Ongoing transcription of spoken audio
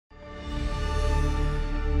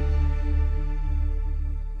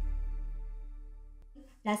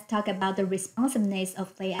let's talk about the responsiveness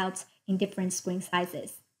of layouts in different screen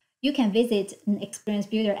sizes. You can visit an Experience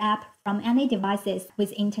Builder app from any devices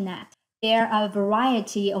with internet. There are a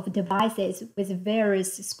variety of devices with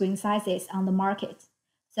various screen sizes on the market.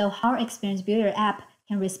 So how Experience Builder app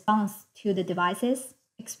can respond to the devices?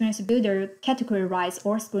 Experience Builder categorizes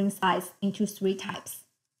all screen size into 3 types: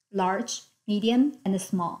 large, medium, and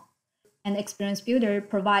small. And Experience Builder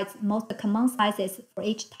provides most common sizes for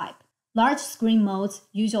each type. Large screen modes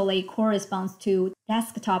usually corresponds to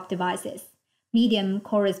desktop devices. Medium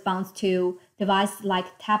corresponds to devices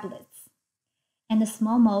like tablets. And the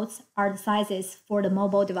small modes are the sizes for the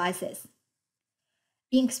mobile devices.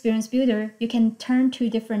 In Experience Builder, you can turn to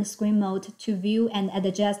different screen modes to view and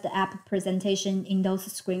adjust the app presentation in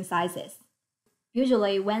those screen sizes.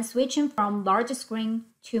 Usually, when switching from large screen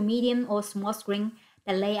to medium or small screen,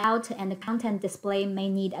 the layout and the content display may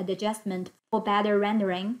need adjustment for better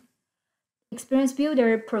rendering. Experience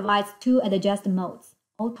Builder provides 2 adjust modes,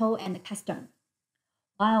 Auto and Custom.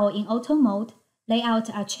 While in Auto mode, layouts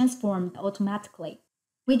are transformed automatically.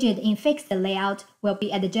 Widget in fixed layout will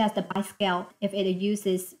be adjusted by scale if it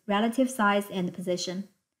uses relative size and position.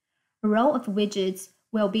 A row of widgets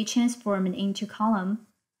will be transformed into column.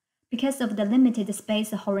 Because of the limited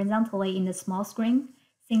space horizontally in the small screen,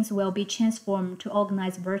 things will be transformed to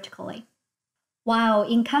organize vertically. While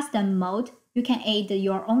in custom mode, you can add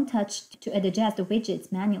your own touch to adjust the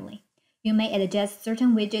widgets manually. You may adjust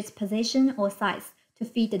certain widgets' position or size to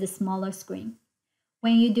fit the smaller screen.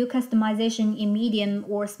 When you do customization in medium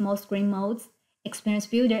or small screen modes, Experience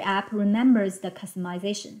Builder app remembers the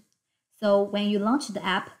customization. So when you launch the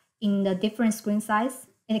app in the different screen size,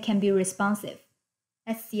 it can be responsive.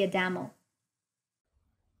 Let's see a demo.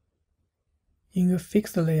 In a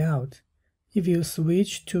fixed layout, if you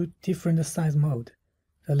switch to different size mode,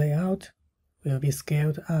 the layout will be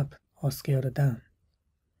scaled up or scaled down.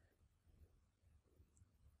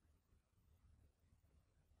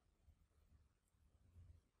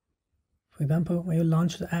 For example, when you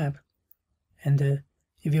launch the app, and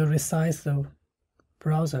if you resize the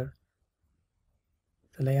browser,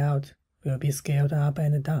 the layout will be scaled up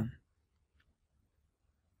and down.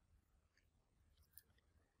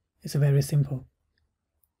 It's very simple.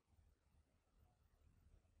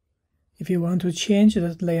 If you want to change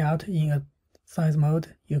the layout in a size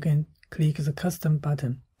mode, you can click the Custom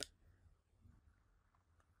button.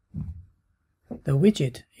 The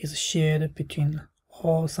widget is shared between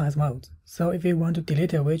all size modes, so if you want to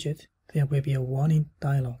delete a widget, there will be a warning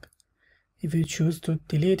dialog. If you choose to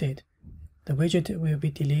delete it, the widget will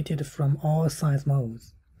be deleted from all size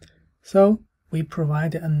modes. So we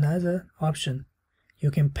provide another option. You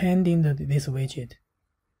can pen in this widget,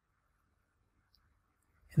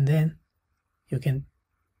 and then you can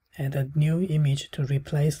add a new image to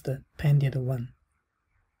replace the pended one.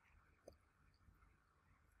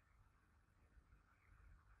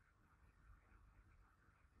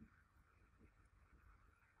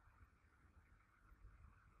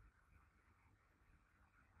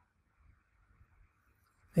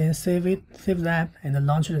 Then save the app and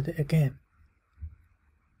launch it again.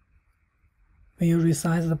 When you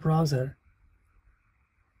resize the browser,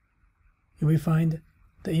 you will find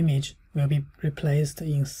the image will be replaced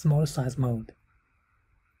in small size mode.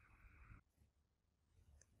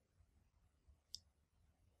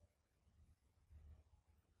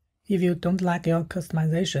 If you don't like your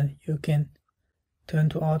customization, you can turn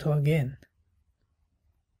to Auto again.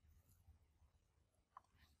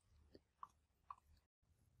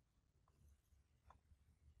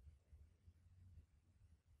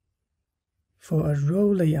 For a row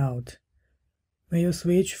layout, when you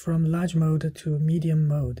switch from large mode to medium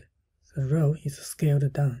mode, the row is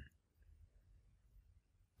scaled down.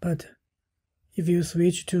 But if you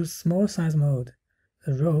switch to small size mode,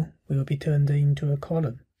 the row will be turned into a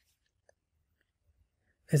column.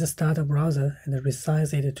 Let's start a browser and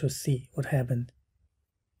resize it to see what happened.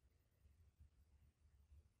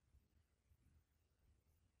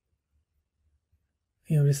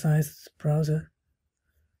 When you resize the browser,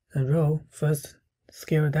 the row first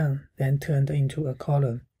scaled down, then turned into a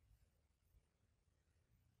column.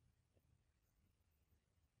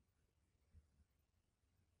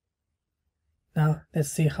 Now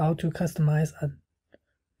let's see how to customize a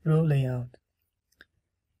row layout.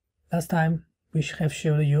 Last time we have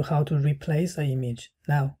shown you how to replace an image.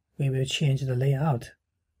 Now we will change the layout.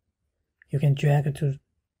 You can drag to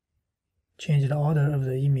change the order of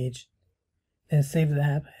the image, then save the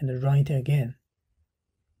app and run it again.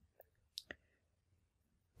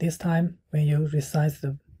 This time, when you resize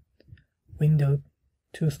the window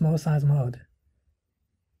to small size mode,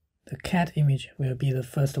 the cat image will be the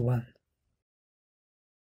first one.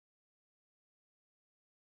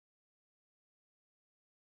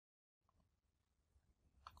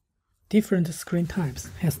 Different screen types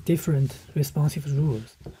has different responsive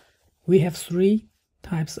rules. We have three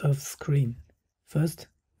types of screen. First,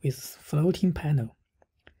 with floating panel.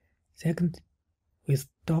 Second, with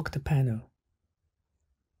docked panel.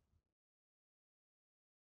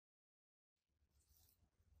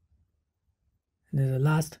 And the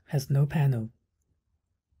last has no panel.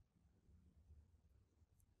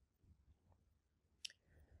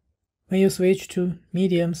 When you switch to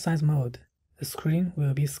medium size mode, the screen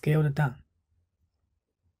will be scaled down.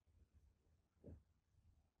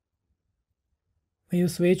 When you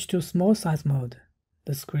switch to small size mode,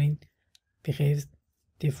 the screen behaves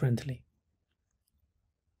differently.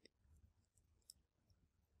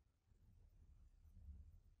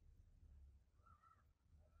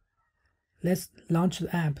 Let's launch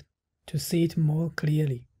the app to see it more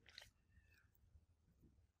clearly.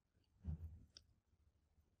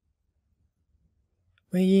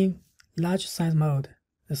 When in large size mode,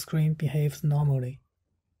 the screen behaves normally.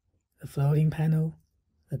 The floating panel,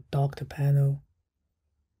 the docked panel,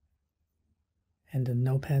 and the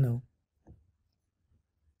no panel.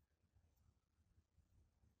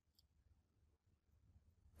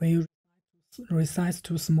 When you resize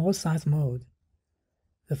to small size mode,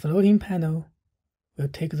 the floating panel will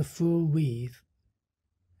take the full width,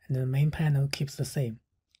 and the main panel keeps the same.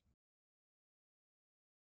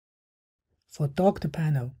 For docked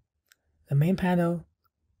panel, the main panel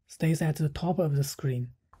stays at the top of the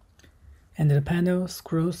screen, and the panel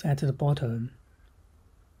scrolls at the bottom.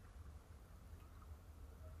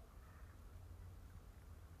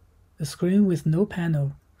 The screen with no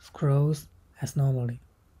panel scrolls as normally.